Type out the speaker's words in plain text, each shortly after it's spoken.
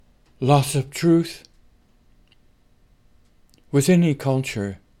Loss of truth? With any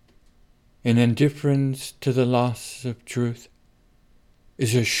culture, an indifference to the loss of truth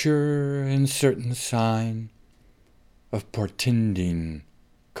is a sure and certain sign of portending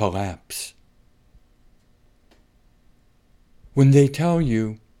collapse. When they tell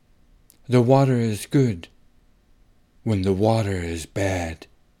you the water is good, when the water is bad,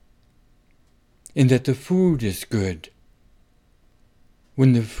 and that the food is good,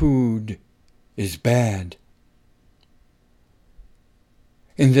 when the food is bad,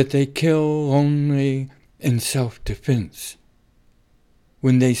 and that they kill only in self-defense,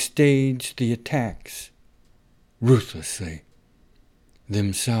 when they stage the attacks ruthlessly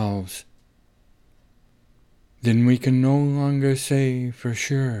themselves, then we can no longer say for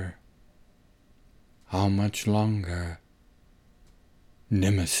sure how much longer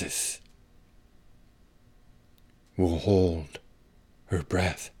Nemesis will hold her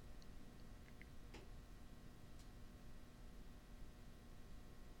breath.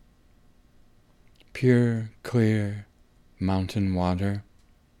 Pure, clear mountain water,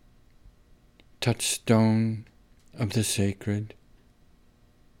 touchstone of the sacred,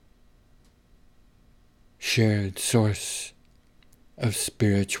 shared source of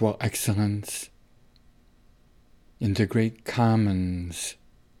spiritual excellence in the great commons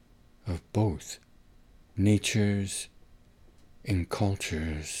of both natures and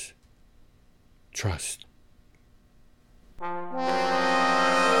cultures. Trust.